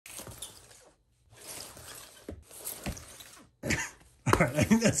right, I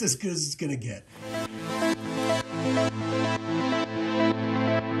think that's as good as it's gonna get.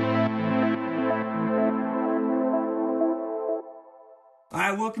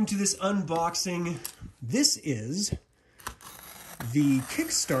 Alright, welcome to this unboxing. This is the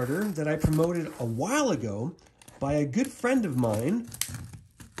Kickstarter that I promoted a while ago by a good friend of mine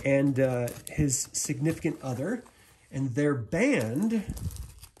and his significant other and their band.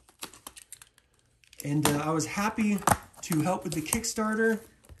 And I was happy to help with the Kickstarter.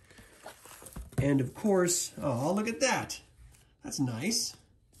 And of course, oh, look at that. That's nice.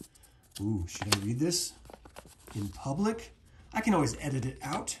 Ooh, should I read this in public? I can always edit it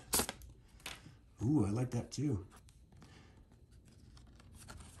out. Ooh, I like that too.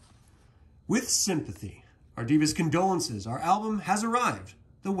 With sympathy, our deepest condolences. Our album has arrived.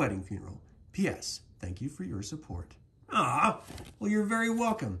 The Wedding Funeral. P.S. Thank you for your support. Ah, well, you're very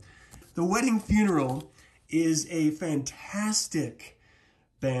welcome. The Wedding Funeral is a fantastic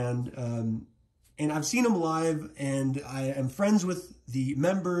band, and I've seen them live, and I am friends with the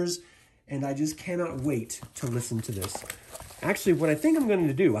members, and I just cannot wait to listen to this. Actually, what I think I'm going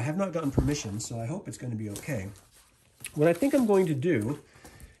to do, I have not gotten permission, so I hope it's going to be okay. What I think I'm going to do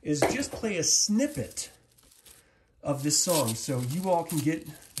is just play a snippet of this song so you all can get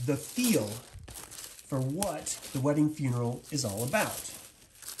the feel for what The Wedding Funeral is all about.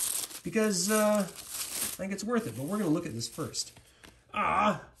 Because I think it's worth it, but we're going to look at this first.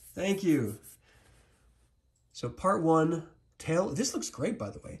 Ah, thank you. So part one, this looks great, by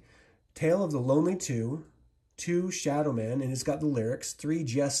the way. Tale of the Lonely Two, 2 Shadow Man, and it's got the lyrics, 3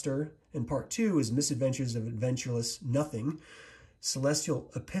 Jester, and part 2 is Misadventures of Adventureless Nothing, Celestial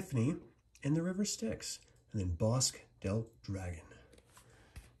Epiphany, and The River Styx, and then Bosque del Dragon.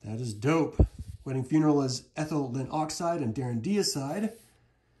 That is dope. Wedding Funeral is Ethel Lynn Oxide and Darren Deicide.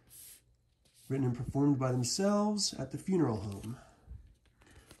 Written and performed by themselves at the funeral home.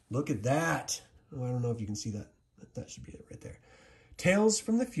 Look at that. Oh, I don't know if you can see that. That should be it right there. Tales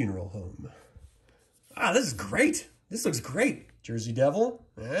from the Funeral Home. Ah, this is great. This looks great. Jersey Devil.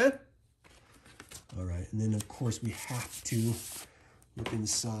 Eh? All right, and then of course we have to look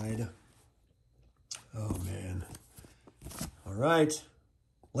inside. Oh man. All right,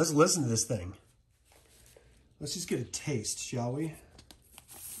 let's listen to this thing. Let's just get a taste, shall we?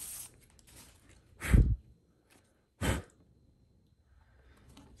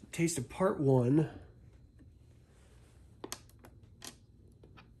 Taste of part 1.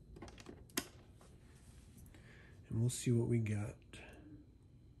 And we'll see what we got.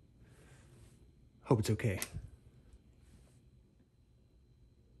 Hope it's okay.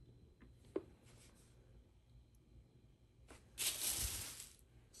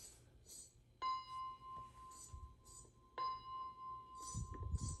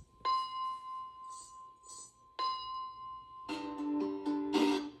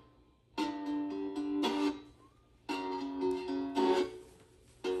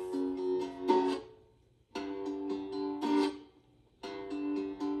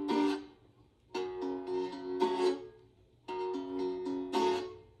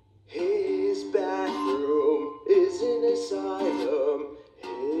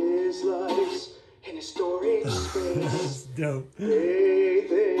 That's dope.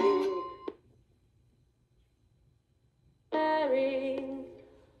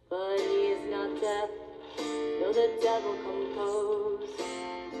 But he is not deaf, though the devil compose,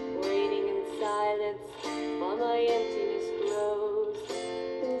 waiting in silence while my emptiness grows.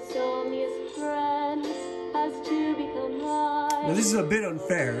 Insomnia's friend has to become mine. Now this is a bit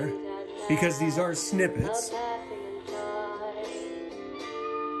unfair because these are snippets.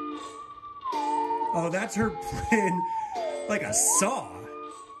 Oh, that's her playing like a saw.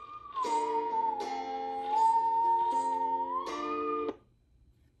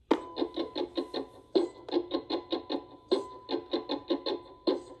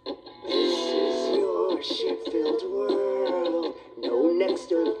 Shit-filled world, no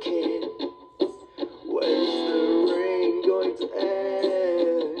next of kin. When's the rain going to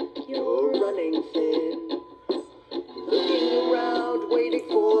end? You're running thin. Looking around, waiting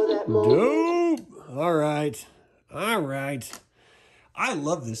for that moment. Dope. All right. All right. I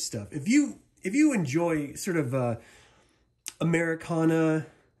love this stuff. If you enjoy sort of Americana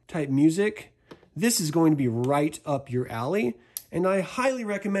type music, this is going to be right up your alley. And I highly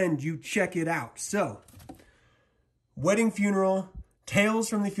recommend you check it out. So, Wedding Funeral, Tales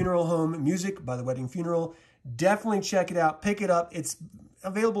from the Funeral Home, music by The Wedding Funeral. Definitely check it out. Pick it up. It's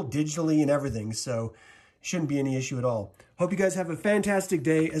available digitally and everything, so shouldn't be any issue at all. Hope you guys have a fantastic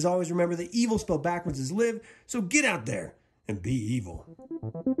day. As always, remember that evil spelled backwards is live, so get out there and be evil.